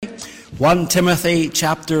1 Timothy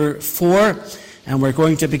chapter 4, and we're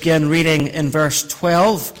going to begin reading in verse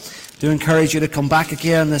 12. I do encourage you to come back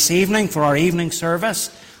again this evening for our evening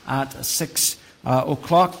service at 6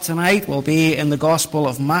 o'clock tonight. We'll be in the Gospel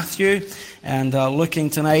of Matthew and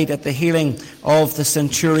looking tonight at the healing of the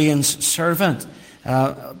centurion's servant.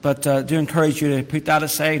 But do encourage you to put that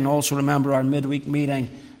aside and also remember our midweek meeting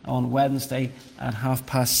on Wednesday at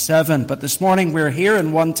 7:30. But this morning we're here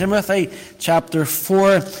in 1 Timothy chapter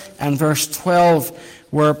 4 and verse 12,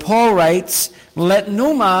 where Paul writes, "Let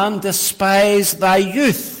no man despise thy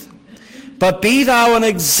youth, but be thou an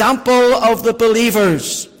example of the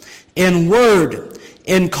believers in word,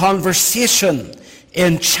 in conversation,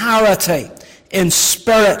 in charity, in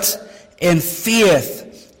spirit, in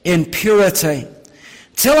faith, in purity.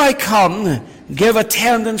 Till I come, give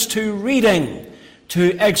attendance to reading,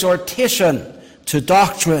 to exhortation, to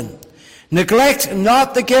doctrine. Neglect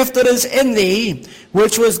not the gift that is in thee,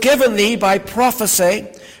 which was given thee by prophecy,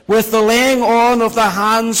 with the laying on of the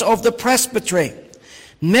hands of the presbytery.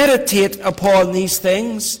 Meditate upon these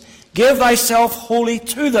things, give thyself wholly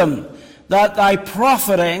to them, that thy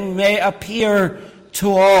profiting may appear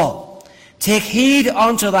to all. Take heed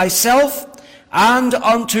unto thyself and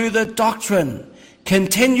unto the doctrine.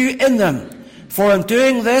 Continue in them. For in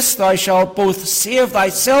doing this thou shalt both save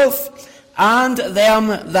thyself and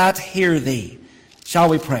them that hear thee." Shall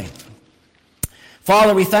we pray?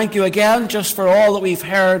 Father, we thank you again just for all that we've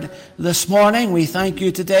heard this morning. We thank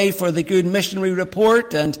you today for the good missionary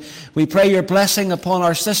report, and we pray your blessing upon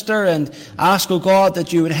our sister and ask, O God,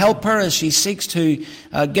 that you would help her as she seeks to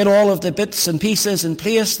get all of the bits and pieces in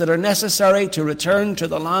place that are necessary to return to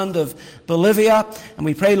the land of Bolivia. And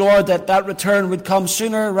we pray, Lord, that that return would come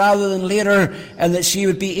sooner rather than later, and that she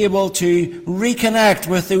would be able to reconnect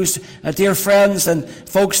with those dear friends and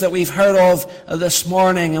folks that we've heard of this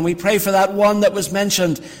morning. And we pray for that one that was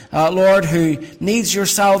mentioned, Lord, who needs your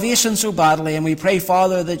salvation so badly. And we pray,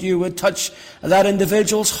 Father, that you would touch that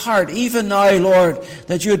individual's heart, even now, Lord,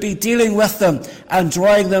 that you would be dealing with them and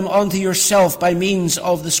drawing them unto yourself by means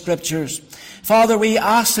of the Scriptures. Father, we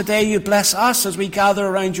ask today you bless us as we gather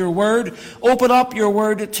around your word. Open up your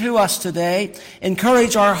word to us today.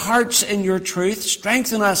 Encourage our hearts in your truth.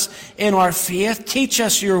 Strengthen us in our faith. Teach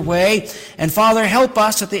us your way. And Father, help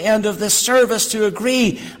us at the end of this service to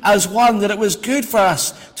agree as one that it was good for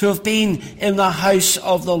us to have been in the house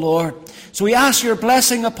of the Lord. So we ask your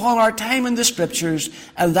blessing upon our time in the Scriptures,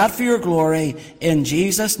 and that for your glory. In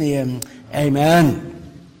Jesus' name, amen.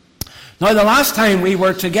 Now, the last time we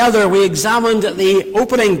were together, we examined the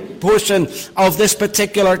opening portion of this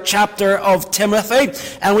particular chapter of Timothy,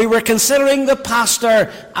 and we were considering the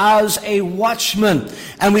pastor as a watchman.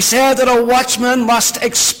 And we said that a watchman must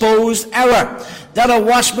expose error, that a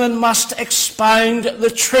watchman must expound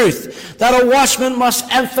the truth, that a watchman must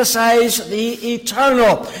emphasize the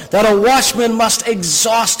eternal, that a watchman must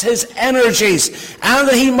exhaust his energies, and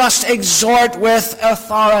that he must exhort with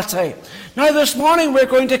authority. Now this morning we're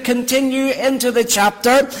going to continue into the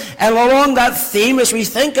chapter, and along that theme as we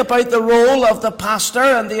think about the role of the pastor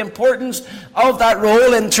and the importance of that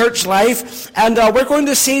role in church life. And we're going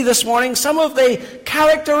to see this morning some of the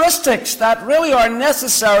characteristics that really are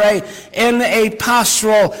necessary in a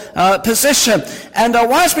pastoral position. And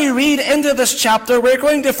whilst we read into this chapter, we're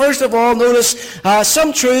going to first of all notice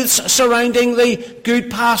some truths surrounding the good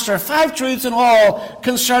pastor. 5 truths in all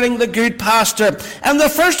concerning the good pastor. And the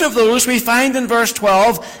first of those we find in verse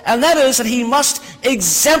 12, and that is that he must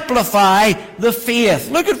exemplify the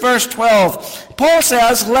faith. Look at verse 12. Paul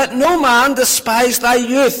says, "Let no man despise thy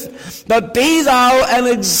youth, but be thou an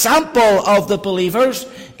example of the believers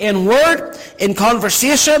in word, in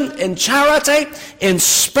conversation, in charity, in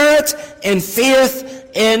spirit, in faith,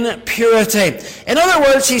 in purity." In other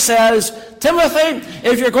words, he says, Timothy,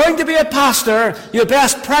 if you're going to be a pastor, you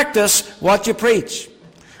best practice what you preach.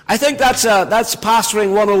 I think that's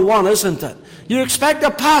pastoring 101, isn't it? You expect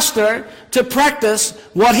a pastor to practice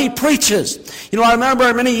what he preaches. You know, I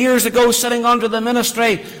remember many years ago sitting under the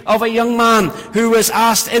ministry of a young man who was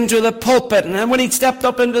asked into the pulpit. And then when he stepped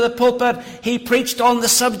up into the pulpit, he preached on the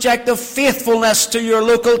subject of faithfulness to your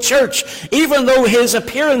local church, even though his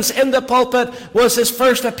appearance in the pulpit was his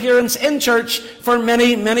first appearance in church for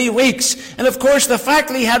many, many weeks. And of course, the fact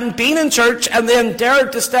that he hadn't been in church and then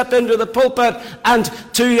dared to step into the pulpit and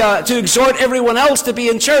to exhort everyone else to be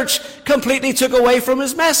in church completely took away from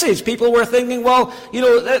his message. People were thinking, well, you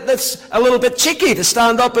know, that's a little bit cheeky to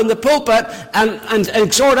stand up in the pulpit and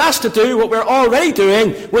exhort us to do what we're already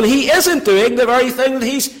doing when he isn't doing the very thing that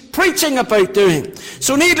he's preaching about doing.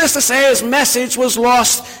 So needless to say, his message was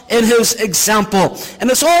lost in his example. And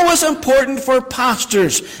it's always important for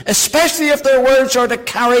pastors, especially if their words are to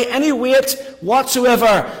carry any weight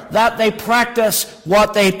whatsoever, that they practice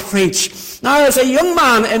what they preach. Now, as a young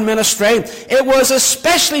man in ministry, it was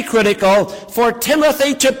especially critical for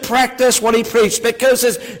Timothy to practice what he preached, because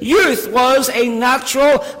his youth was a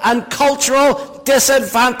natural and cultural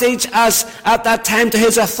disadvantage at that time to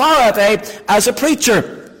his authority as a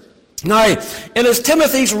preacher. Now, it is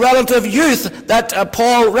Timothy's relative youth that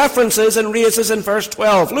Paul references and raises in verse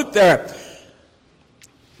 12. Look there.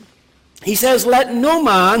 He says, "Let no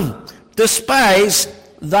man despise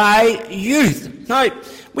thy youth." Now,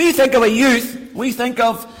 we think of a youth, we think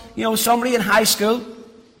of, somebody in high school.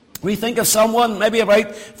 We think of someone maybe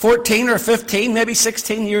about 14 or 15, maybe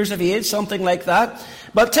 16 years of age, something like that.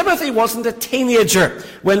 But Timothy wasn't a teenager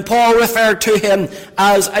when Paul referred to him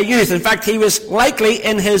as a youth. In fact, he was likely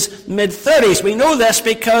in his mid-30s. We know this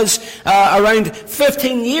because around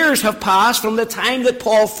 15 years have passed from the time that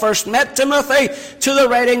Paul first met Timothy to the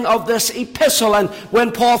writing of this epistle. And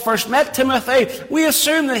when Paul first met Timothy, we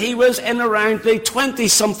assume that he was in around the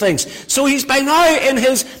 20-somethings. So he's by now in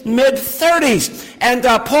his mid-30s. And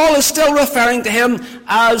Paul is still referring to him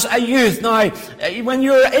as a youth. Now, when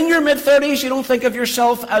you're in your mid-30s, you don't think of yourself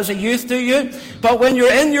as a youth, do you? But when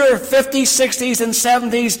you're in your 50s, 60s, and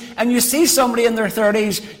 70s, and you see somebody in their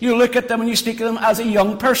 30s, you look at them and you speak to them as a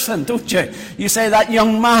young person, don't you? You say, that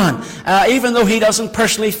young man, even though he doesn't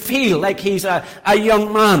personally feel like he's a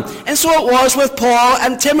young man. And so it was with Paul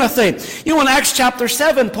and Timothy. In Acts chapter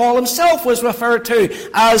 7, Paul himself was referred to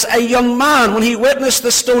as a young man when he witnessed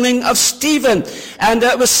the stoning of Stephen. And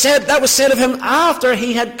that was said of him after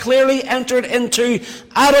he had clearly entered into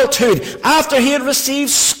adulthood, after he had received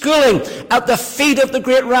schooling at the feet of the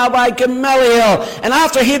great Rabbi Gamaliel, and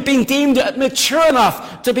after he had been deemed mature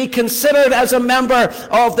enough to be considered as a member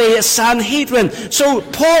of the Sanhedrin. So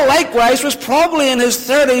Paul likewise was probably in his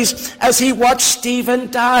 30s as he watched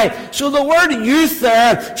Stephen die. So the word youth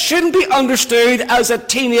there shouldn't be understood as a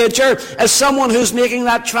teenager, as someone who's making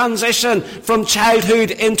that transition from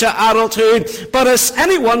childhood into adulthood, but as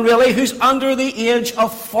anyone really who's under the age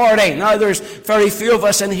of 40. Now, there's very few of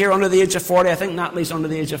us in here under the age of 40. I think Natalie's under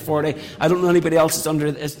the age of 40. I don't know anybody else is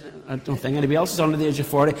I don't think anybody else is under the age of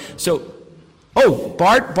 40. So,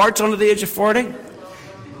 Bart's under the age of 40.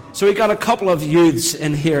 So we got a couple of youths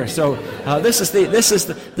in here. So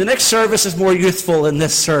the next service is more youthful than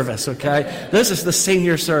this service. Okay, this is the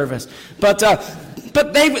senior service. But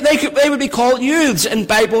they would be called youths in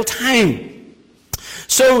Bible time.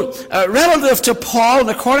 So, relative to Paul, and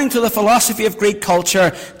according to the philosophy of Greek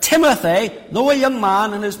culture, Timothy, though a young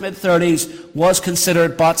man in his mid-30s, was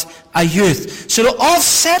considered but a youth. So to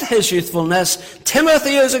offset his youthfulness,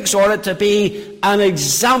 Timothy is exhorted to be an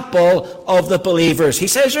example of the believers. He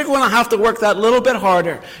says you're going to have to work that little bit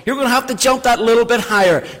harder. You're going to have to jump that little bit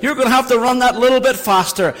higher. You're going to have to run that little bit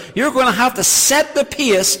faster. You're going to have to set the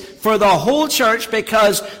pace for the whole church,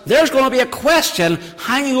 because there's going to be a question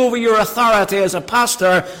hanging over your authority as a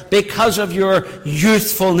pastor because of your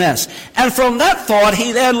youthfulness. And from that thought,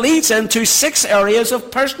 he then leads into 6 areas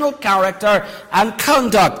of personal character and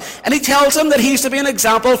conduct. And he tells him that he's to be an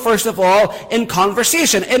example, first of all, in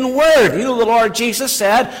conversation, in word. The Lord Jesus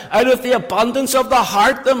said, out of the abundance of the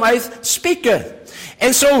heart the mouth speaketh.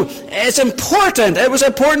 And so it was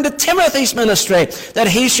important to Timothy's ministry that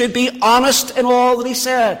he should be honest in all that he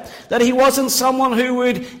said. That he wasn't someone who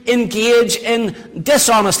would engage in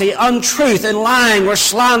dishonesty, untruth, in lying or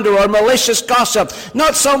slander or malicious gossip.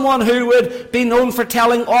 Not someone who would be known for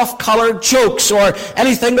telling off-color jokes or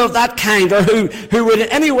anything of that kind, or who would in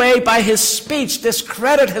any way by his speech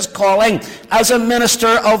discredit his calling as a minister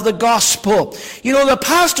of the gospel. The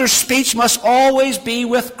pastor's speech must always be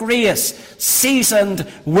with grace, seasoned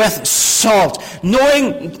with salt.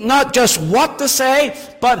 Knowing not just what to say,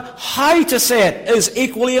 but how to say it is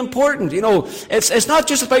equally important. It's not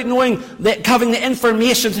just about having the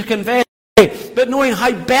information to convey, but knowing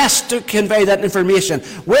how best to convey that information.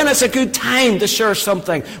 When it's a good time to share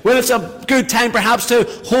something. When it's a good time perhaps to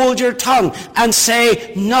hold your tongue and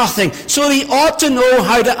say nothing. So he ought to know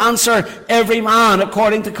how to answer every man,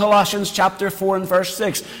 according to Colossians chapter 4 and verse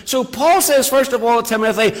 6. So Paul says, first of all, to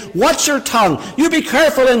Timothy, watch your tongue. You be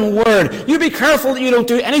careful in word. You be careful that you don't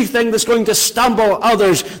do anything that's going to stumble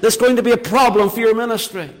others, that's going to be a problem for your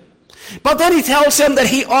ministry. But then he tells him that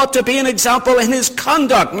he ought to be an example in his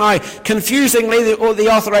conduct. Now, confusingly, the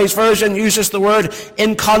Authorized Version uses the word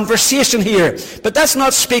in conversation here. But that's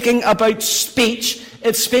not speaking about speech.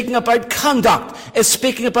 It's speaking about conduct. It's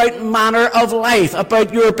speaking about manner of life,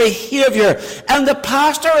 about your behavior. And the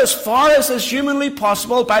pastor, as far as is humanly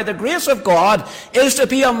possible, by the grace of God, is to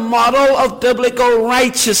be a model of biblical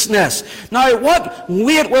righteousness. Now, what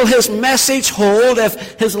weight will his message hold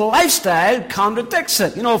if his lifestyle contradicts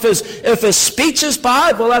it? You know, if his speech is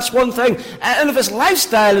bad, well, that's one thing. And if his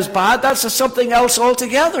lifestyle is bad, that's something else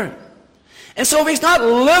altogether. And so if he's not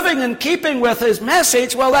living in keeping with his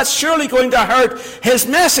message, well, that's surely going to hurt his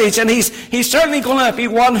message. And he's certainly going to be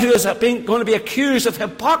one who is going to be accused of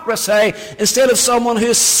hypocrisy instead of someone who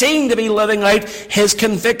is seen to be living out his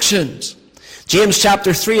convictions. James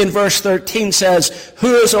chapter 3 and verse 13 says,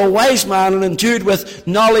 "Who is a wise man and endued with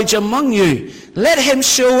knowledge among you? Let him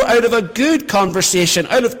show out of a good conversation,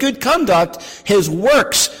 out of good conduct, his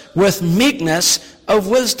works with meekness of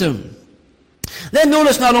wisdom." Then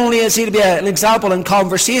notice not only is he to be an example in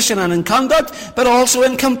conversation and in conduct, but also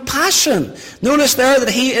in compassion. Notice there that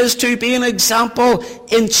he is to be an example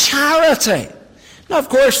in charity. Now, of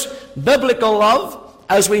course, biblical love,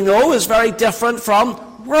 as we know, is very different from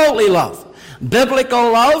worldly love.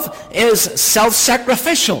 Biblical love is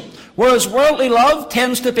self-sacrificial, whereas worldly love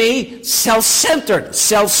tends to be self-centered,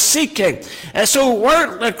 self-seeking.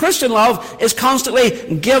 So Christian love is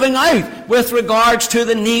constantly giving out with regards to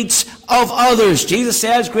the needs of others. Jesus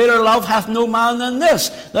says, "Greater love hath no man than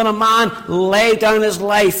this, than a man lay down his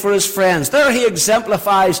life for his friends." There he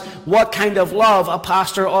exemplifies what kind of love a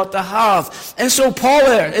pastor ought to have. And so Paul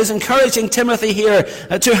is encouraging Timothy here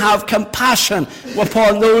to have compassion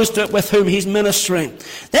upon those with whom he's ministering.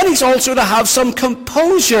 Then he's also to have some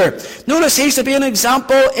composure. Notice he's to be an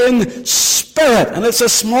example in spirit, and it's a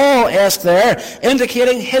small s there,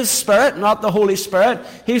 indicating his spirit, not the Holy Spirit.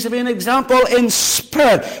 He's to be an example in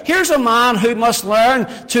spirit. Here's a man who must learn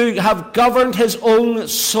to have governed his own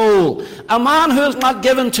soul. A man who is not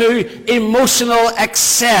given to emotional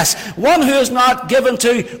excess. One who is not given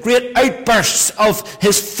to great outbursts of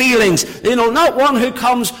his feelings. You know, not one who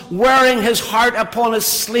comes wearing his heart upon his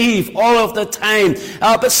sleeve all of the time.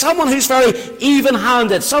 But someone who's very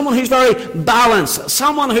even-handed. Someone who's very balanced.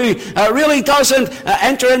 Someone who really doesn't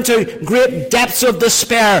enter into great depths of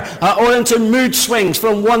despair or into mood swings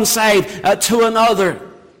from one side to another.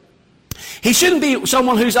 He shouldn't be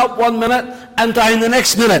someone who's up one minute and down the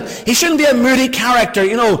next minute. He shouldn't be a moody character.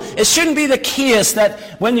 You know, it shouldn't be the case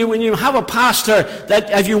that when you have a pastor, that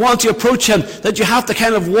if you want to approach him, that you have to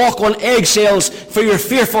kind of walk on eggshells for you're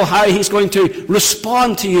fearful how he's going to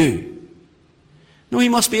respond to you. No, he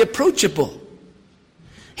must be approachable.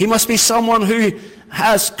 He must be someone who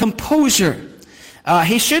has composure.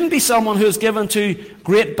 He shouldn't be someone who is given to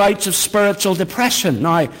great bouts of spiritual depression.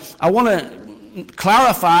 Now, I want to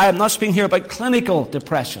clarify, I'm not speaking here about clinical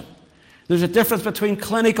depression. There's a difference between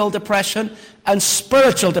clinical depression and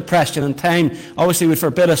spiritual depression, and time obviously would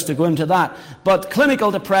forbid us to go into that. But clinical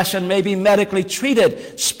depression may be medically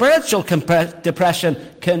treated. Spiritual depression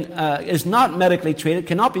is not medically treated,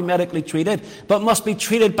 cannot be medically treated, but must be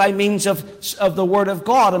treated by means of the Word of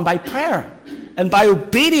God and by prayer and by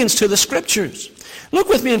obedience to the Scriptures. Look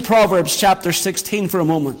with me in Proverbs chapter 16 for a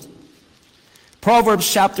moment. Proverbs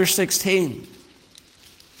chapter 16.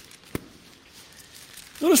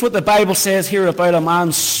 Notice what the Bible says here about a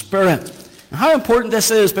man's spirit. And how important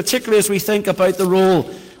this is, particularly as we think about the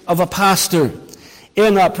role of a pastor.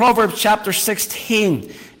 In Proverbs chapter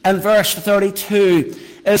 16 and verse 32,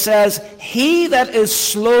 it says, "He that is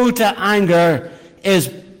slow to anger is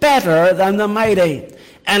better than the mighty,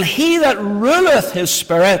 and he that ruleth his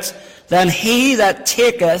spirit than he that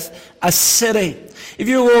taketh a city." If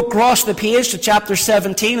you go across the page to chapter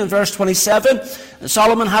 17 and verse 27,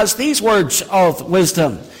 Solomon has these words of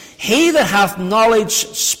wisdom. "He that hath knowledge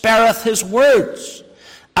spareth his words,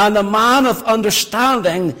 and the man of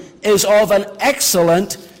understanding is of an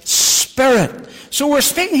excellent spirit." So we're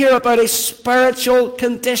speaking here about a spiritual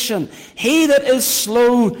condition. He that is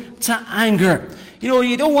slow to anger. You know,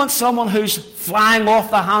 you don't want someone who's flying off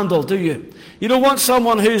the handle, do you? You don't want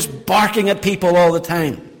someone who's barking at people all the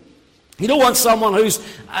time. You don't want someone who's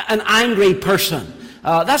an angry person.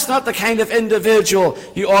 That's not the kind of individual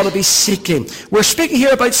you ought to be seeking. We're speaking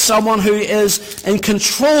here about someone who is in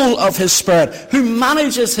control of his spirit, who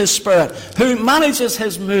manages his spirit, who manages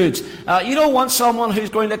his moods. You don't want someone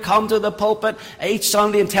who's going to come to the pulpit each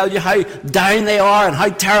Sunday and tell you how down they are and how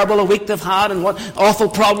terrible a week they've had and what awful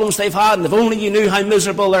problems they've had, and if only you knew how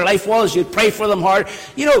miserable their life was, you'd pray for them hard.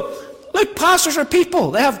 You know, look, pastors are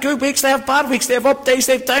people. They have good weeks, they have bad weeks, they have up days,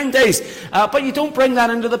 they have down days. But you don't bring that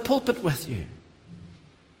into the pulpit with you.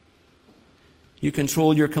 You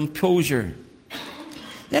control your composure.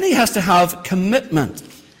 Then he has to have commitment.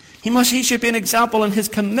 He should be an example in his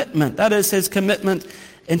commitment. That is, his commitment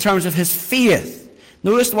in terms of his faith.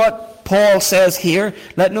 Notice what Paul says here.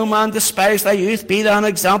 Let no man despise thy youth. Be thou an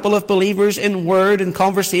example of believers in word, in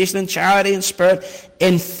conversation, in charity, in spirit,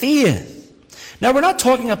 in faith. Now, we're not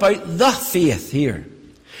talking about the faith here.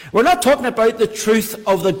 We're not talking about the truth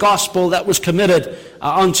of the gospel that was committed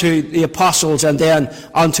unto the apostles and then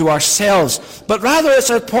unto ourselves. But rather it's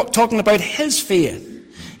talking about his faith,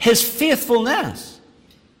 his faithfulness.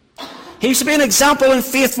 He's to be an example in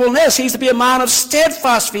faithfulness. He's to be a man of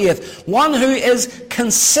steadfast faith, one who is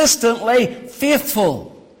consistently faithful,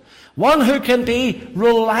 one who can be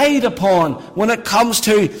relied upon when it comes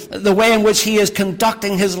to the way in which he is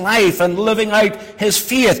conducting his life and living out his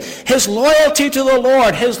faith. His loyalty to the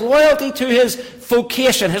Lord, his loyalty to his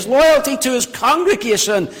vocation, his loyalty to his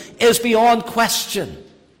congregation is beyond question.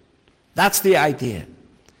 That's the idea.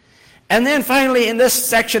 And then finally, in this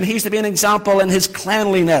section, he's to be an example in his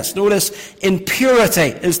cleanliness. Notice, in purity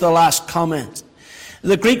is the last comment.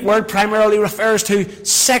 The Greek word primarily refers to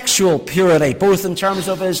sexual purity, both in terms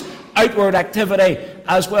of his outward activity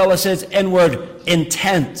as well as his inward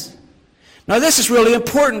intent. Now, this is really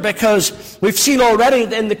important because we've seen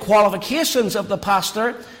already in the qualifications of the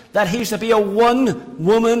pastor that he's to be a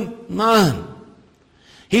one-woman man.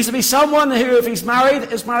 He's to be someone who, if he's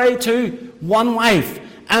married, is married to one wife,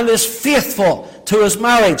 and is faithful to his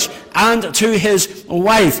marriage and to his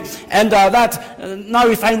wife. And now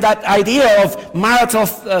we find that idea of marital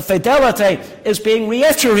fidelity is being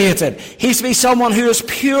reiterated. He's to be someone who is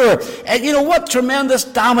pure. And you know what tremendous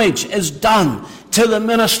damage is done to the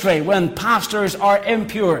ministry when pastors are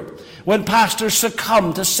impure, when pastors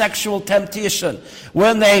succumb to sexual temptation,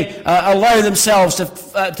 when they allow themselves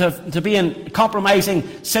to be in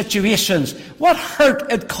compromising situations. What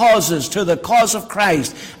hurt it causes to the cause of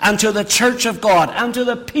Christ and to the church of God and to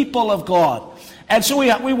the people of God. And so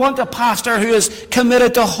we want a pastor who is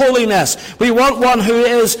committed to holiness. We want one who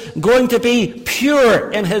is going to be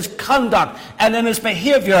pure in his conduct and in his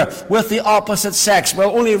behavior with the opposite sex. Well,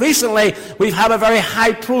 only recently we've had a very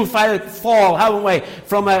high-profile fall, haven't we,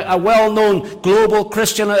 from a well-known global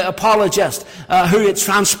Christian apologist who it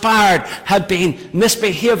transpired had been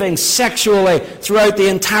misbehaving sexually throughout the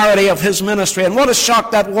entirety of his ministry. And what a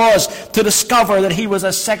shock that was to discover that he was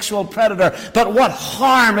a sexual predator. But what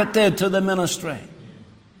harm it did to the ministry.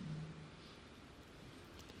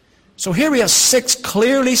 So here we have 6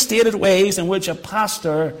 clearly stated ways in which a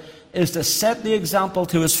pastor is to set the example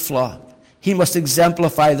to his flock. He must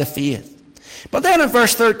exemplify the faith. But then in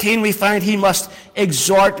verse 13 we find he must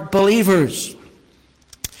exhort believers.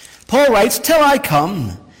 Paul writes, till I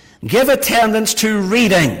come, give attendance to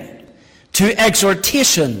reading, to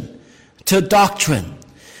exhortation, to doctrine.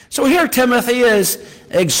 So here Timothy is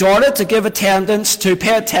exhorted to give attendance, to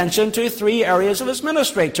pay attention to 3 areas of his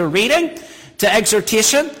ministry, to reading, to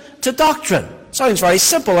exhortation, to doctrine. Sounds very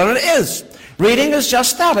simple, and it is. Reading is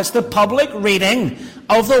just that. It's the public reading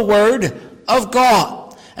of the Word of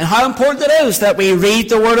God. And how important it is that we read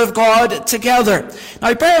the Word of God together.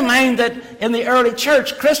 Now, bear in mind that in the early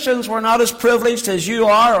church, Christians were not as privileged as you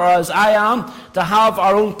are or as I am to have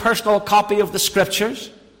our own personal copy of the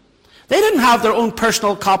Scriptures. They didn't have their own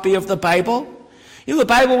personal copy of the Bible. You know, the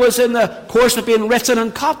Bible was in the course of being written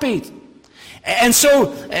and copied. And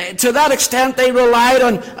so, to that extent, they relied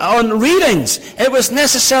on readings. It was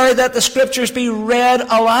necessary that the Scriptures be read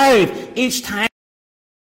aloud each time.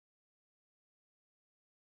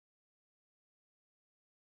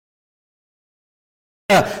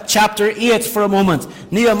 Chapter 8 for a moment.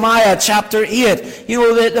 Nehemiah chapter 8. You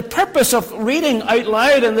know, the purpose of reading out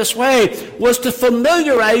loud in this way was to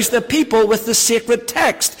familiarize the people with the sacred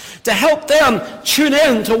text, to help them tune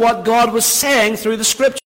in to what God was saying through the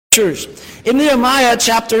Scriptures. In Nehemiah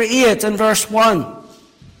chapter 8 and verse 1,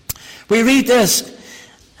 we read this.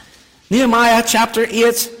 Nehemiah chapter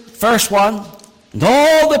 8, verse 1. And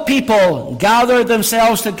all the people gathered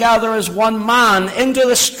themselves together as one man into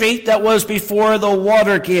the street that was before the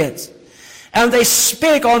water gate. And they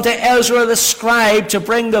spake unto Ezra the scribe to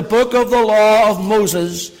bring the book of the law of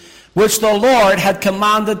Moses, which the Lord had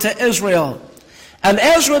commanded to Israel. And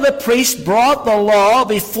Ezra the priest brought the law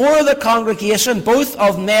before the congregation, both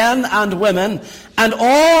of men and women, and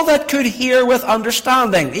all that could hear with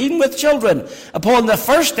understanding, even with children, upon the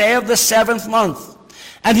first day of the 7th month.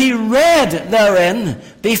 And he read therein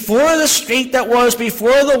before the street that was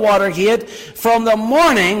before the water gate from the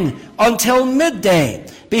morning until midday,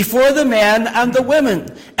 before the men and the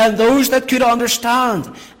women, and those that could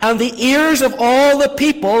understand. And the ears of all the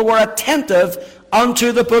people were attentive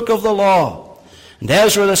unto the book of the law. And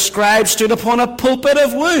Ezra the scribe stood upon a pulpit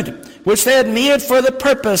of wood, which they had made for the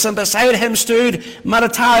purpose, and beside him stood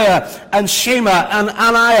Mattithiah, and Shema, and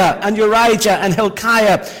Ananiah, and Urijah, and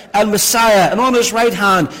Hilkiah, and Messiah, and on his right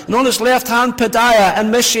hand, and on his left hand Pedaiah,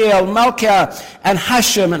 and Mishael, Malchiah, and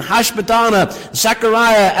Hashem, and Hashbaddanah,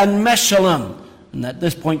 Zechariah, and Meshullam. And at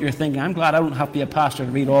this point you're thinking, I'm glad I don't have to be a pastor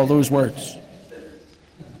to read all those words.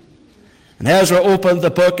 And Ezra opened the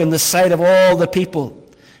book in the sight of all the people,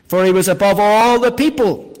 for he was above all the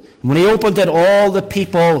people. And when he opened it, all the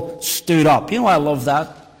people stood up. You know, I love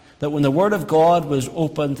that. That when the Word of God was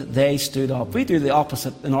opened, they stood up. We do the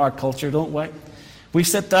opposite in our culture, don't we? We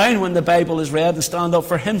sit down when the Bible is read and stand up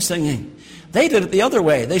for hymn singing. They did it the other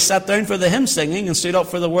way. They sat down for the hymn singing and stood up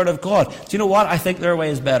for the Word of God. Do you know what? I think their way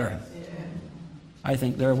is better. I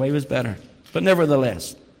think their way was better. But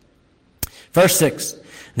nevertheless. Verse 6.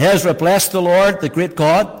 And Ezra blessed the Lord, the great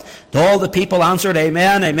God. And all the people answered,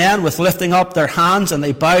 Amen, Amen, with lifting up their hands, and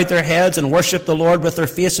they bowed their heads and worshipped the Lord with their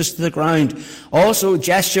faces to the ground. Also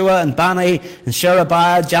Jeshua and Bani and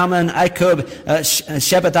Sherebiah, Jamin, Akub,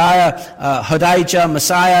 Shebadiah, Hodijah,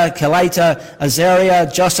 Messiah, Kelita, Azariah,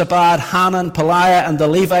 Josabad, Hanan, Peliah, and the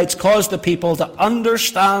Levites caused the people to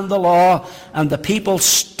understand the law, and the people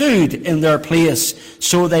stood in their place.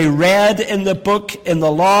 So they read in the book, in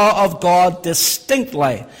the law of God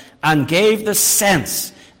distinctly, and gave the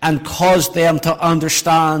sense, and caused them to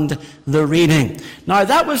understand the reading. Now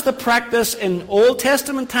that was the practice in Old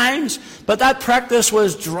Testament times, but that practice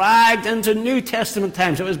was dragged into New Testament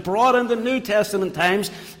times. It was brought into New Testament times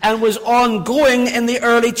and was ongoing in the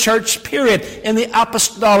early church period, in the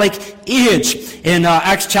apostolic age. In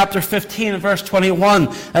Acts chapter 15 and verse 21,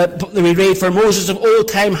 we read, For Moses of old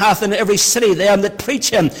time hath in every city them that preach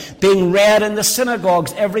him, being read in the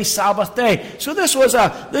synagogues every Sabbath day. So this was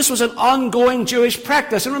an ongoing Jewish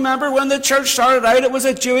practice. And remember, when the church started out, it was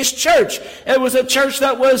a Jewish church. It was a church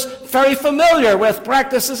that was very familiar with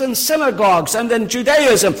practices in synagogues and in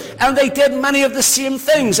Judaism. And they did many of the same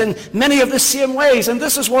things in many of the same ways. And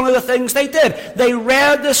this is one of the things they did. They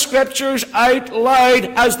read the scriptures out loud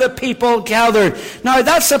as the people gathered. Now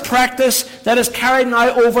that's a practice that is carried now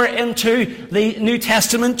over into the New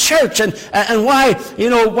Testament church. And why,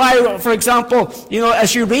 for example,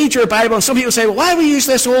 as you read your Bible, and some people say, well, why do we use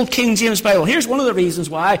this old King James Bible? Here's one of the reasons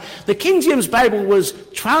why. The King James Bible was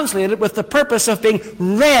translated with the purpose of being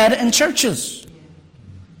read in churches.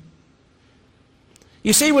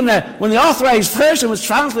 You see, when the Authorized Version was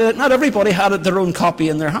translated, not everybody had their own copy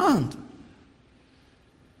in their hand.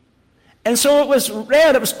 And so it was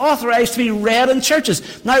authorized to be read in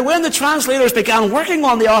churches. Now, when the translators began working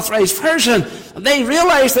on the Authorized Version, they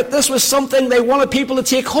realized that this was something they wanted people to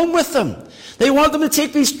take home with them. They wanted them to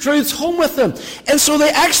take these truths home with them. And so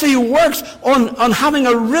they actually worked on having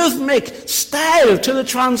a rhythmic style to the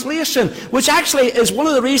translation, which actually is one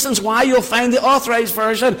of the reasons why you'll find the Authorized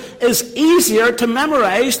Version is easier to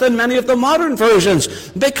memorize than many of the modern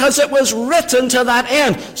versions, because it was written to that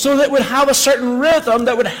end, so that it would have a certain rhythm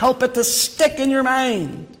that would help it to stick in your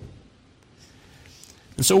mind.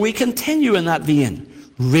 And so we continue in that vein,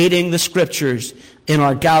 reading the Scriptures in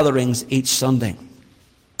our gatherings each Sunday.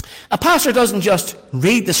 A pastor doesn't just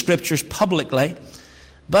read the Scriptures publicly,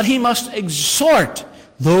 but he must exhort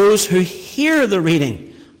those who hear the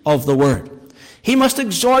reading of the Word. He must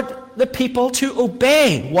exhort the people to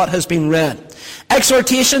obey what has been read.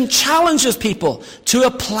 Exhortation challenges people to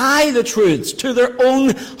apply the truths to their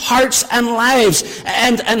own hearts and lives.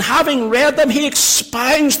 And having read them, he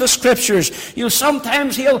expounds the Scriptures.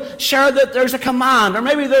 Sometimes he'll share that there's a command, or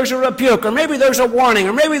maybe there's a rebuke, or maybe there's a warning,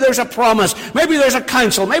 or maybe there's a promise, maybe there's a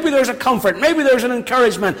counsel, maybe there's a comfort, maybe there's an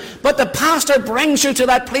encouragement. But the pastor brings you to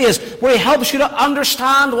that place where he helps you to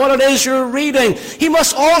understand what it is you're reading. He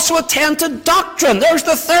must also attend to doctrine. There's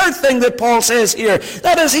the third thing that Paul says here.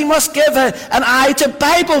 That is, he must give an eye to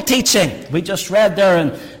Bible teaching. We just read there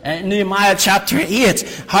in Nehemiah chapter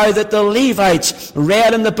 8 how that the Levites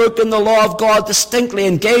read in the book and the law of God distinctly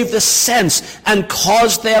and gave the sense and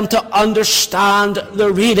caused them to understand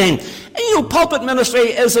the reading. And pulpit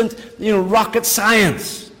ministry isn't rocket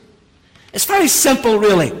science. It's very simple,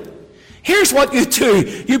 really. Here's what you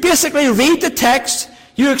do. You basically read the text,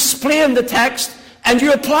 you explain the text, and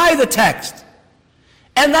you apply the text.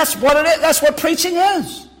 And that's what it is. That's what preaching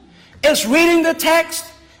is. It's reading the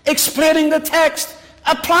text, explaining the text,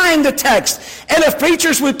 applying the text. And if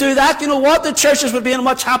preachers would do that, you know what? The churches would be in a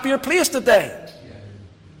much happier place today.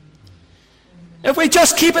 If we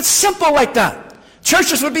just keep it simple like that,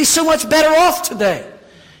 churches would be so much better off today.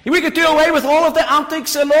 We could do away with all of the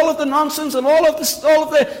antics and all of the nonsense and all of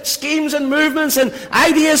the schemes and movements and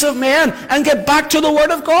ideas of men and get back to the Word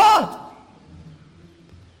of God.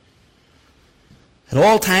 At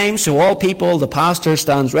all times, to all people, the pastor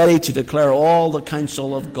stands ready to declare all the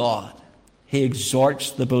counsel of God. He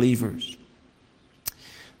exhorts the believers.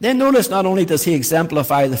 Then notice, not only does he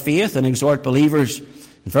exemplify the faith and exhort believers,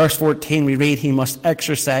 in verse 14 we read, he must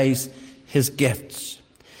exercise his gifts.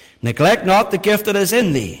 Neglect not the gift that is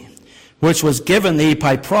in thee, which was given thee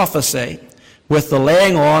by prophecy, with the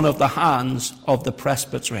laying on of the hands of the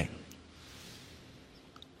presbytery.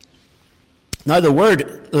 Now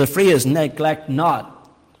the phrase neglect not,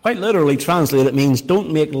 quite literally translated, it means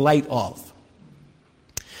don't make light of.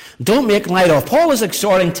 Don't make light of. Paul is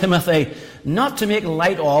exhorting Timothy not to make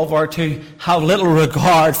light of or to have little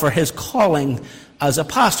regard for his calling as a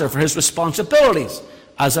pastor, for his responsibilities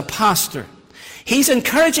as a pastor. He's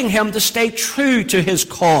encouraging him to stay true to his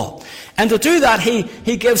call. And to do that,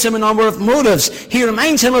 he gives him a number of motives. He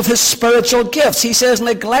reminds him of his spiritual gifts. He says,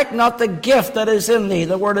 neglect not the gift that is in thee.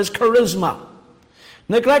 The word is charisma.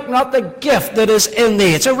 Neglect not the gift that is in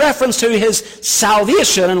thee. It's a reference to his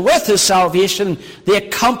salvation, and with his salvation, the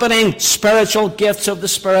accompanying spiritual gifts of the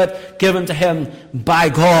Spirit given to him by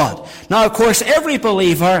God. Now, of course, every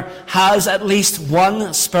believer has at least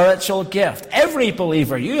one spiritual gift. Every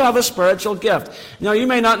believer, you have a spiritual gift. Now, you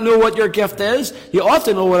may not know what your gift is. You ought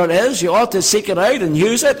to know what it is. You ought to seek it out and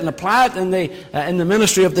use it and apply it in the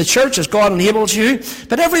ministry of the church as God enables you.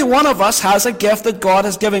 But every one of us has a gift that God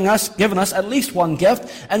has given us at least one gift,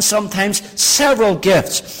 and sometimes several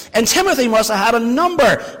gifts. And Timothy must have had a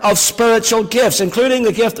number of spiritual gifts, including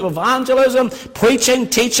the gift of evangelism, preaching,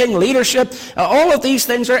 teaching, leadership. All of these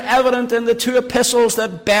things are evident in the two epistles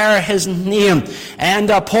that bear his name. And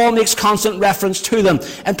Paul makes constant reference to them.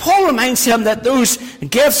 And Paul reminds him that those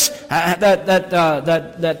gifts that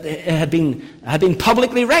had been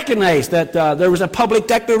publicly recognized, that there was a public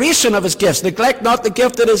declaration of his gifts. Neglect not the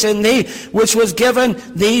gift that is in thee, which was given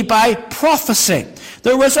thee by prophecy.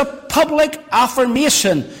 There was a public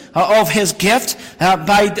affirmation of his gift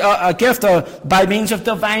by means of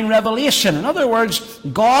divine revelation. In other words,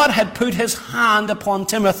 God had put his hand upon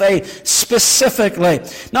Timothy specifically.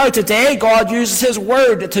 Now today, God uses his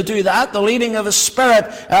word to do that, the leading of his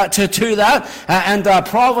Spirit to do that, and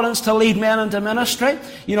providence to lead men into ministry.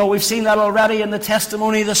 You know, we've seen that already in the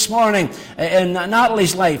testimony this morning in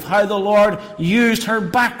Natalie's life, how the Lord used her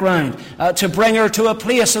background to bring her to a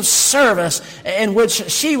place of service in which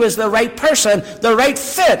she was the right person, the right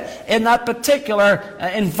fit in that particular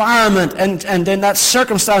environment and in that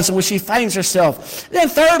circumstance in which she finds herself. Then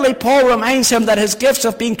thirdly, Paul reminds him that his gifts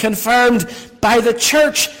have been confirmed by the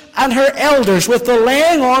church and her elders with the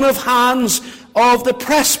laying on of hands of the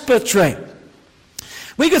presbytery.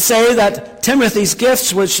 We could say that Timothy's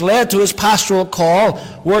gifts, which led to his pastoral call,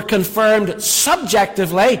 were confirmed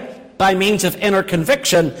subjectively by means of inner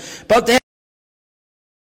conviction, but then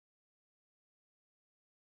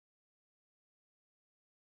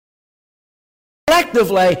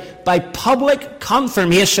collectively by public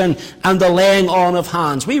confirmation and the laying on of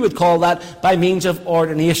hands. We would call that by means of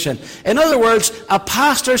ordination. In other words, a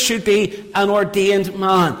pastor should be an ordained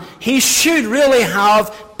man. He should really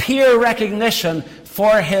have peer recognition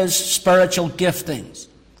for his spiritual giftings.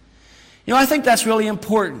 You know, I think that's really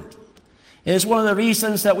important. It is one of the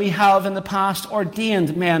reasons that we have in the past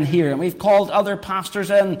ordained men here. And we've called other pastors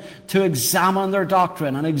in to examine their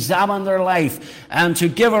doctrine and examine their life and to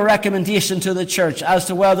give a recommendation to the church as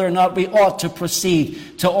to whether or not we ought to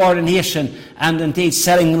proceed to ordination and indeed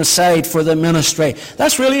setting them aside for the ministry.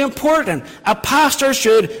 That's really important. A pastor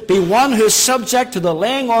should be one who is subject to the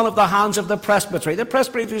laying on of the hands of the presbytery. The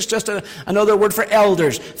presbytery is just another word for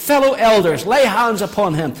elders. Fellow elders, lay hands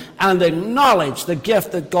upon him and acknowledge the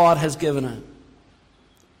gift that God has given him.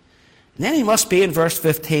 And then he must be, in verse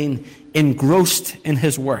 15, engrossed in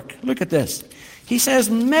his work. Look at this. He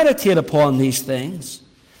says, meditate upon these things,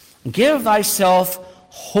 give thyself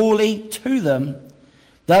wholly to them,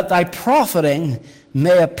 that thy profiting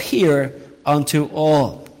may appear unto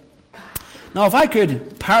all. Now, if I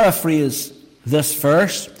could paraphrase this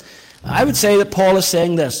verse, I would say that Paul is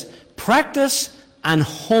saying this: practice and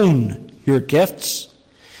hone your gifts,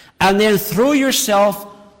 and then throw yourself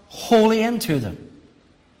wholly into them.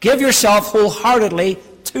 Give yourself wholeheartedly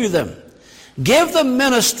to them. Give the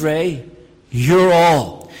ministry your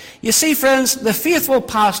all. You see, friends, the faithful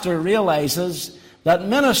pastor realizes that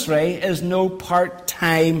ministry is no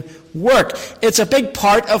part-time work. It's a big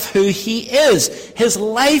part of who he is. His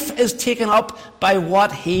life is taken up by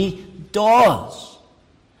what he does.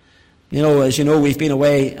 You know, as you know, we've been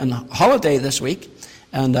away on holiday this week.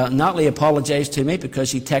 And Natalie apologized to me because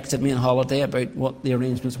she texted me on holiday about what the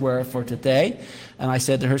arrangements were for today. And I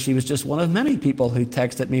said to her she was just one of many people who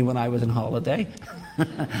texted me when I was on holiday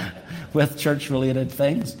with church-related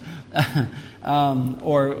things.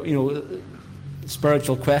 Or,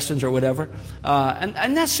 spiritual questions or whatever.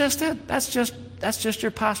 And that's just it. That's just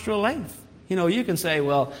your pastoral life. You can say,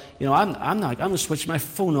 well, I'm going to switch my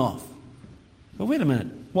phone off. But wait a minute.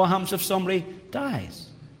 What happens if somebody dies?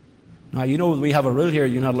 Now, we have a rule here,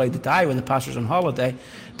 you're not allowed to die when the pastor's on holiday.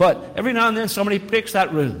 But every now and then somebody breaks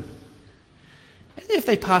that rule. And if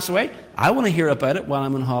they pass away, I want to hear about it while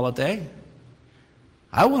I'm on holiday.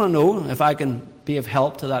 I want to know if I can be of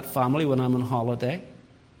help to that family when I'm on holiday.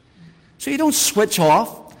 So you don't switch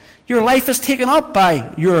off. Your life is taken up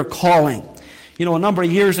by your calling. A number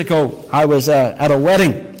of years ago, I was at a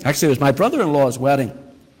wedding. Actually, it was my brother-in-law's wedding.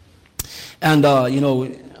 And,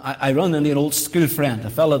 I run into an old school friend, a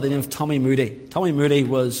fellow by the name of Tommy Moody. Tommy Moody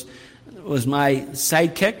was my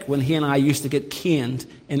sidekick when he and I used to get caned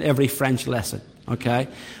in every French lesson. Okay,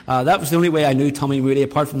 that was the only way I knew Tommy Moody.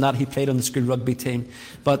 Apart from that, he played on the school rugby team.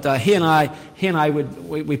 But he and I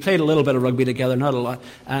we played a little bit of rugby together, not a lot.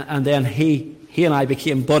 And then he and I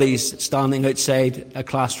became buddies, standing outside a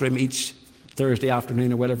classroom each Thursday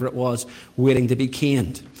afternoon or whatever it was, waiting to be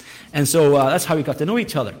caned. And so that's how we got to know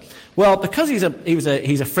each other. Well, because he's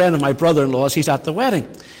a friend of my brother-in-law's, he's at the wedding.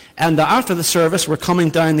 And after the service, we're coming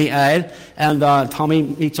down the aisle, and Tommy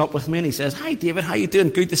meets up with me, and he says, "Hi, David, how you doing?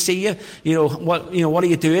 Good to see you. What are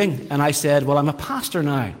you doing?" And I said, "Well, I'm a pastor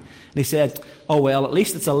now." And he said, "Oh, well, at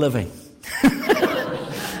least it's a living." And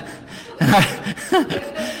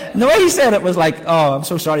the way he said it was like, "Oh, I'm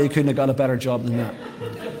so sorry you couldn't have got a better job than that."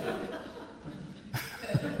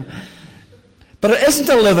 But it isn't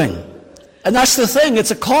a living. And that's the thing, it's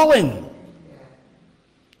a calling.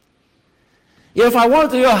 If I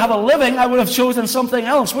wanted to have a living, I would have chosen something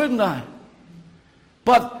else, wouldn't I?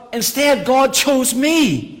 But instead, God chose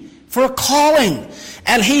me for a calling.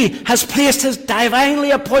 And He has placed His divinely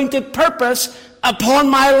appointed purpose upon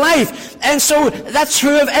my life. And so that's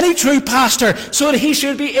true of any true pastor, so that he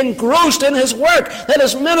should be engrossed in his work, that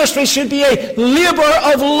his ministry should be a labor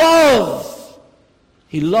of love.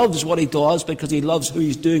 He loves what he does because he loves who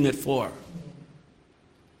he's doing it for.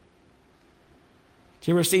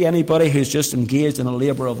 Do you ever see anybody who's just engaged in a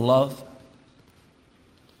labor of love?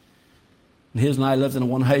 And Hayes and I lived in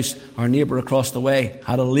one house. Our neighbour across the way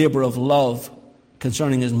had a labor of love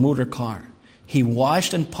concerning his motor car. He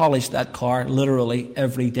washed and polished that car literally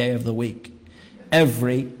every day of the week.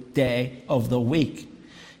 Every day of the week.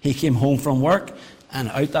 He came home from work, and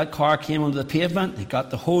out that car came onto the pavement. He got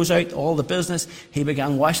the hose out, all the business. He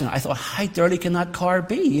began washing it. I thought, how dirty can that car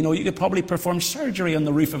be? You could probably perform surgery on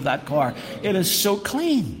the roof of that car. It is so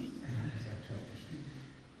clean.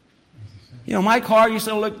 My car used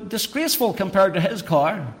to look disgraceful compared to his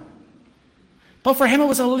car. But for him, it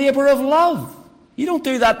was a labor of love. You don't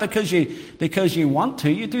do that because you want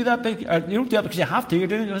to. You do that. You don't do that because you have to. You're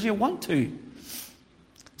doing it because you want to.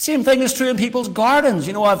 Same thing is true in people's gardens.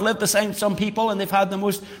 I've lived beside some people and they've had the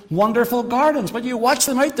most wonderful gardens. But you watch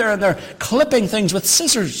them out there and they're clipping things with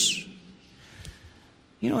scissors.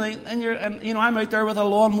 I'm out there with a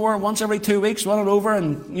lawnmower once every 2 weeks, running over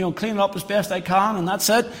and, cleaning up as best I can, and that's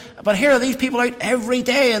it. But here are these people out every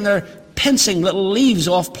day and they're pincing little leaves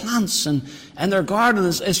off plants, and their garden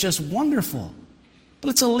is just wonderful. But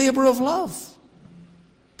it's a labor of love.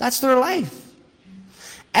 That's their life.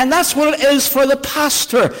 And that's what it is for the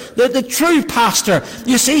pastor, the true pastor.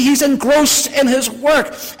 You see, he's engrossed in his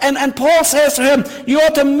work. And Paul says to him, you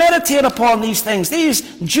ought to meditate upon these things, these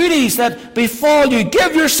duties that befall you.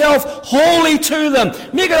 Give yourself wholly to them.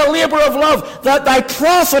 Make it a labor of love, that thy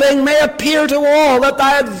profiting may appear to all, that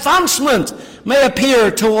thy advancement may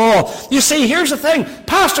appear to all. You see, here's the thing.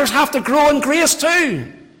 Pastors have to grow in grace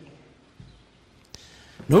too.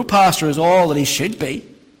 No pastor is all that he should be.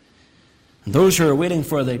 And those who are waiting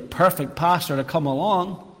for the perfect pastor to come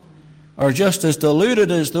along are just as deluded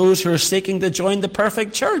as those who are seeking to join the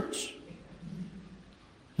perfect church.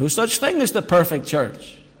 No such thing as the perfect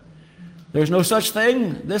church. There's no such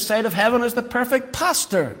thing this side of heaven as the perfect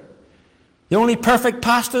pastor. The only perfect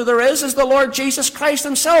pastor there is the Lord Jesus Christ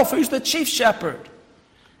himself, who's the chief shepherd.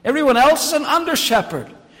 Everyone else is an under-shepherd.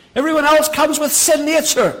 Everyone else comes with sin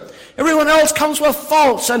nature. Everyone else comes with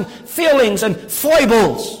faults and failings and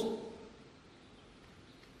foibles.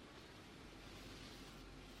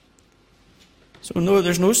 So no,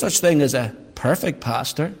 there's no such thing as a perfect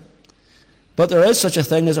pastor. But there is such a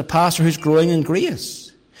thing as a pastor who's growing in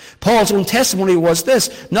grace. Paul's own testimony was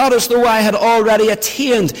this: not as though I had already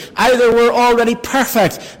attained, either were already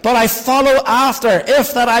perfect, but I follow after,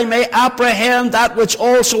 if that I may apprehend that which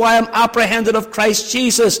also I am apprehended of Christ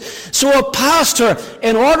Jesus. So a pastor,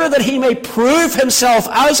 in order that he may prove himself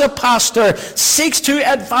as a pastor, seeks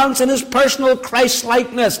to advance in his personal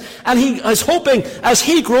Christ-likeness. And he is hoping, as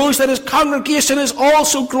he grows, that his congregation is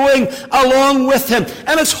also growing along with him.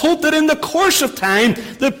 And it's hoped that in the course of time,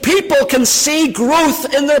 the people can see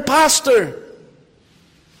growth in their pastor.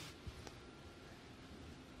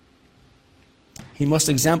 He must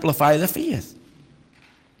exemplify the faith.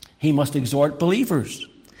 He must exhort believers.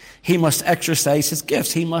 He must exercise his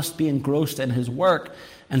gifts. He must be engrossed in his work.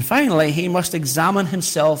 And finally, he must examine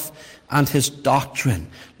himself and his doctrine.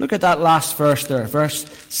 Look at that last verse there, verse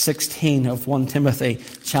 16 of 1 Timothy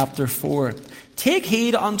chapter 4. Take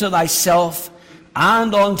heed unto thyself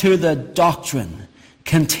and unto the doctrine.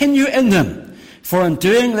 Continue in them. For in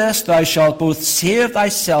doing this thou shalt both save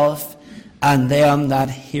thyself and them that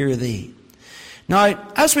hear thee.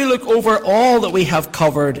 Now, as we look over all that we have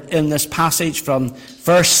covered in this passage from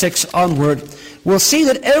verse 6 onward, we'll see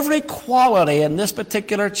that every quality in this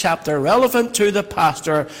particular chapter relevant to the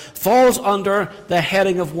pastor falls under the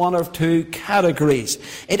heading of one of two categories.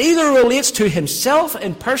 It either relates to himself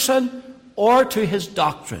in person or to his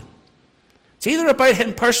doctrine. It's either about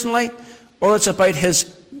him personally or it's about his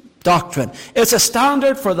doctrine. It's a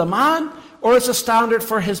standard for the man or it's a standard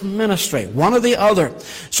for his ministry, one or the other.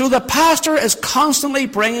 So the pastor is constantly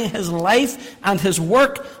bringing his life and his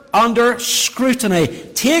work under scrutiny.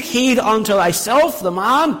 Take heed unto thyself, the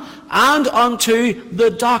man, and unto the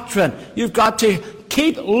doctrine. You've got to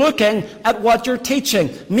keep looking at what you're teaching.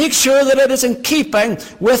 Make sure that it is in keeping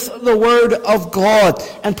with the Word of God.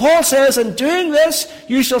 And Paul says, in doing this,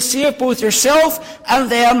 you shall save both yourself and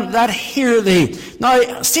them that hear thee.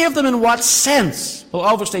 Now, save them in what sense? Well,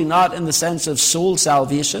 obviously not in the sense of soul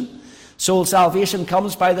salvation. Soul salvation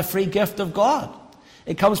comes by the free gift of God.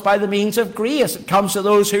 It comes by the means of grace. It comes to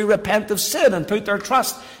those who repent of sin and put their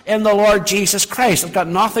trust in the Lord Jesus Christ. It's got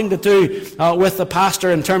nothing to do with the pastor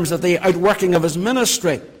in terms of the outworking of his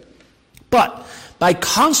ministry. But by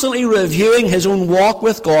constantly reviewing his own walk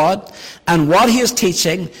with God and what he is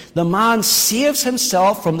teaching, the man saves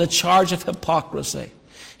himself from the charge of hypocrisy.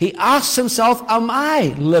 He asks himself, am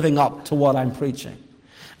I living up to what I'm preaching?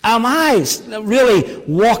 Am I really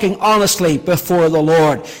walking honestly before the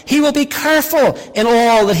Lord? He will be careful in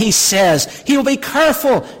all that he says. He will be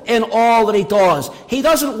careful in all that he does. He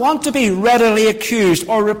doesn't want to be readily accused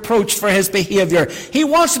or reproached for his behavior. He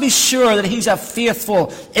wants to be sure that he's a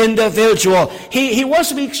faithful individual. He wants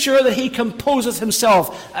to be sure that he composes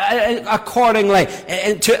himself according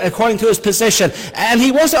to his position. And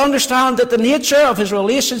he wants to understand that the nature of his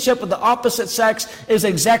relationship with the opposite sex is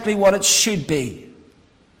exactly what it should be.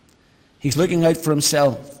 He's looking out for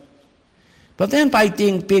himself. But then by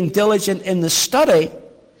being diligent in the study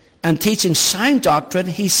and teaching sound doctrine,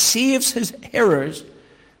 he saves his hearers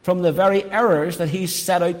from the very errors that he's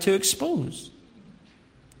set out to expose.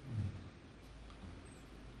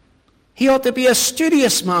 He ought to be a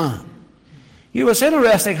studious man. It was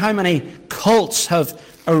interesting how many cults have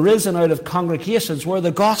arisen out of congregations where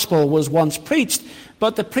the gospel was once preached,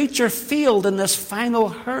 but the preacher failed in this final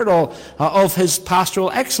hurdle of his pastoral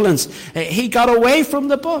excellence. He got away from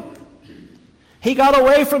the book. He got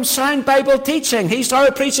away from sound Bible teaching. He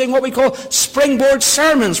started preaching what we call springboard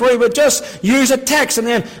sermons, where he would just use a text and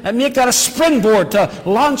then make that a springboard to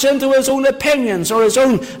launch into his own opinions or his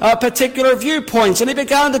own particular viewpoints. And he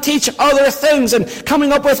began to teach other things and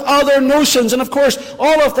coming up with other notions. And of course,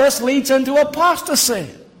 all of this leads into apostasy.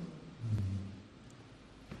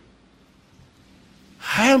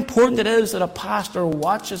 How important it is that a pastor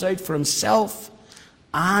watches out for himself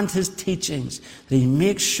and his teachings, that he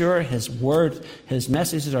makes sure his word, his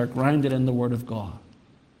messages are grounded in the Word of God.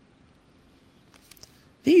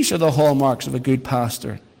 These are the hallmarks of a good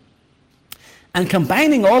pastor. And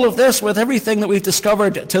combining all of this with everything that we've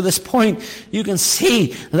discovered to this point, you can see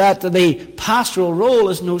that the pastoral role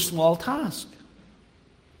is no small task.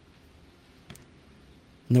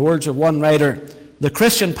 In the words of one writer, the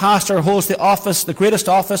Christian pastor holds the greatest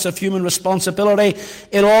office of human responsibility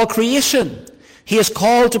in all creation. He is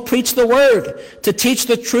called to preach the word, to teach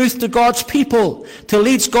the truth to God's people, to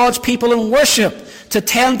lead God's people in worship, to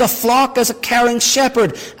tend the flock as a caring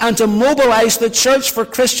shepherd, and to mobilize the church for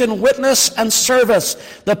Christian witness and service.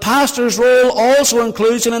 The pastor's role also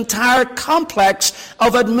includes an entire complex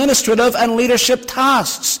of administrative and leadership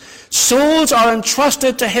tasks. Souls are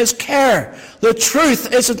entrusted to his care. The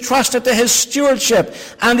truth is entrusted to his stewardship,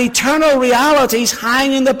 and eternal realities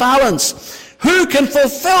hang in the balance. Who can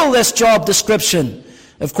fulfill this job description?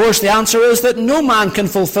 Of course, the answer is that no man can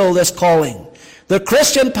fulfill this calling. The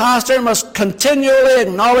Christian pastor must continually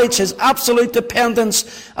acknowledge his absolute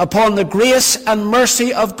dependence upon the grace and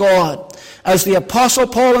mercy of God. As the Apostle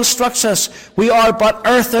Paul instructs us, we are but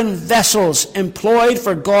earthen vessels employed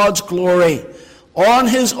for God's glory. On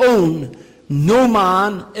his own, no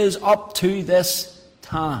man is up to this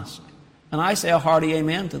task. And I say a hearty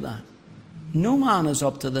amen to that. No man is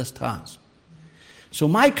up to this task. So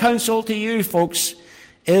my counsel to you, folks,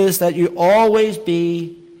 is that you always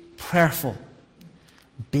be prayerful,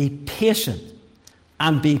 be patient,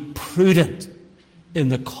 and be prudent in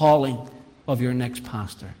the calling of your next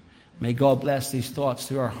pastor. May God bless these thoughts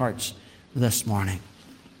to our hearts this morning.